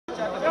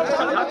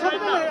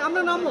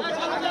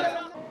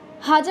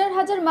হাজার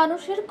হাজার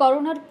মানুষের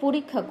করোনার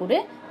পরীক্ষা করে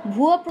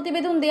ভুয়া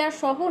প্রতিবেদন দেয়া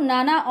সহ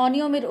নানা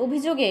অনিয়মের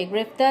অভিযোগে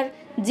গ্রেফতার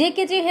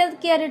জেকেজি হেলথ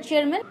কেয়ারের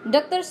চেয়ারম্যান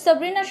ডক্টর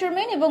সাবরিনা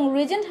শারমিন এবং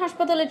রিজেন্ট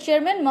হাসপাতালের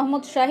চেয়ারম্যান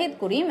মোহাম্মদ শাহিদ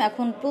করিম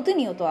এখন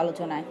প্রতিনিয়ত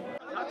আলোচনায়।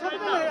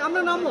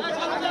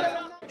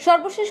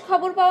 সর্বশেষ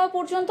খবর পাওয়া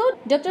পর্যন্ত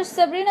ডক্টর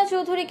সাবরিনা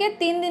চৌধুরীকে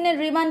 3 দিনের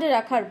রিমান্ডে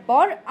রাখার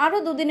পর আরো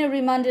 2 দিনের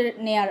রিমান্ডে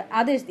নেয়ার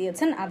আদেশ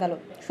দিয়েছেন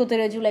আদালত।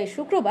 17 জুলাই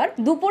শুক্রবার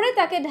দুপুরে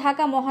তাকে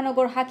ঢাকা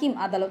মহানগর হাকিম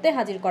আদালতে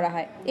হাজির করা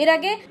হয়। এর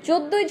আগে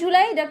 14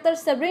 জুলাই ডক্টর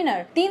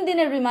সাবরিনার 3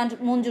 দিনের রিমান্ড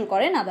মঞ্জুর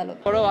করেন আদালত।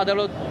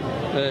 আদালত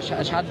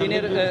 7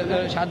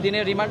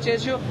 দিনের রিমান্ড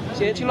চেয়েছিল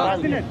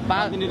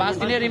 5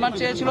 দিনের রিমান্ড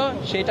চেয়েছিল,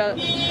 সেটা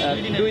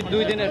 2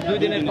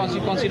 দিনের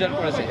কনসিডার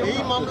করেছে।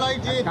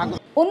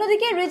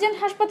 অন্যদিকে রিজেন্ট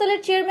হাসপাতালের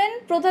চেয়ারম্যান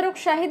প্রতারক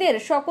শাহিদের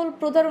সকল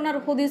প্রতারণার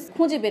হদিস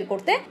খুঁজে বের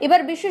করতে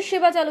এবার বিশেষ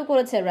সেবা চালু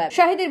করেছে RAB।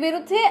 শাহিদের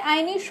বিরুদ্ধে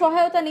আইনি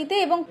সহায়তা নিতে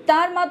এবং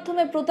তার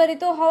মাধ্যমে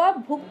প্রতারিত হওয়া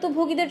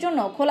ভুক্তভোগীদের জন্য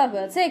খোলা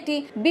হয়েছে একটি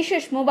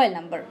বিশেষ মোবাইল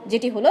নাম্বার,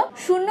 যেটি হলো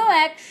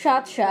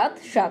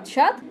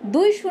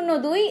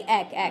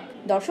 017777202111।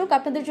 দর্শক,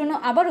 আপনাদের জন্য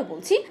আবারও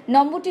বলছি,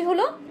 নম্বরটি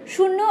হলো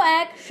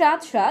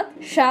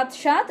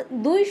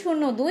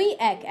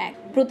 017777202111।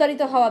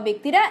 প্রতারিত হওয়া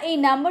ব্যক্তিরা এই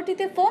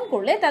নাম্বারটিতে ফোন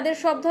করলে তাদের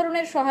সব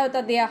ধরনের সহায়তা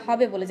দেয়া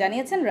হবে বলে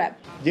জানিয়েছেন RAB।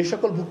 যে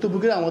সকল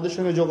ভুক্তভোগীরা আমাদের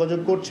সঙ্গে যোগাযোগ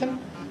করছেন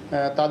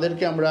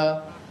তাদেরকে আমরা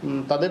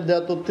তাদের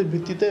দেওয়া তথ্যের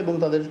ভিত্তিতে এবং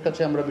তাদের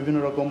কাছে আমরা বিভিন্ন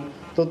রকম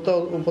তথ্য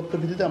উপত্যর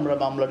ভিত্তিতে আমরা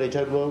মামলার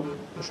রেজাল্টগুলো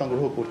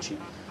সংগ্রহ করছি।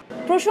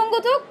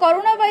 প্রসঙ্গত,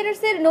 করোনা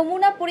ভাইরাসের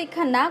নমুনা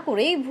পরীক্ষা না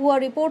করেই ভুয়া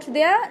রিপোর্ট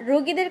দেয়া,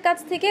 রোগীদের কাছ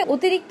থেকে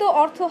অতিরিক্ত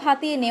অর্থ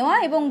হাতিয়ে নেওয়া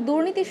এবং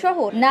দুর্নীতি সহ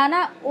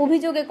নানা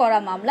অভিযোগে করা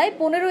মামলায়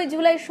 15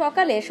 জুলাই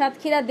সকালে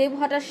সাতক্ষীরা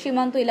দেবহাটা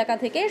সীমান্ত এলাকা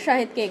থেকে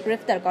শাহিদকে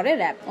গ্রেফতার করে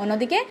RAB।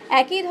 অন্যদিকে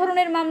একই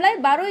ধরনের মামলায়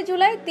 12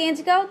 জুলাই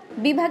তেজগাঁও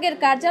বিভাগের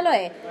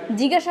কার্যালয়ে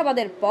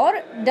জিজ্ঞাসাবাদের পর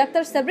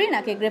ডক্টর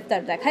সাবরিনাকে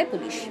গ্রেফতার দেখায়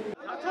police.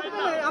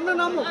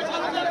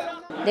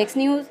 Desk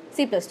news,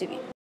 Cplus TV।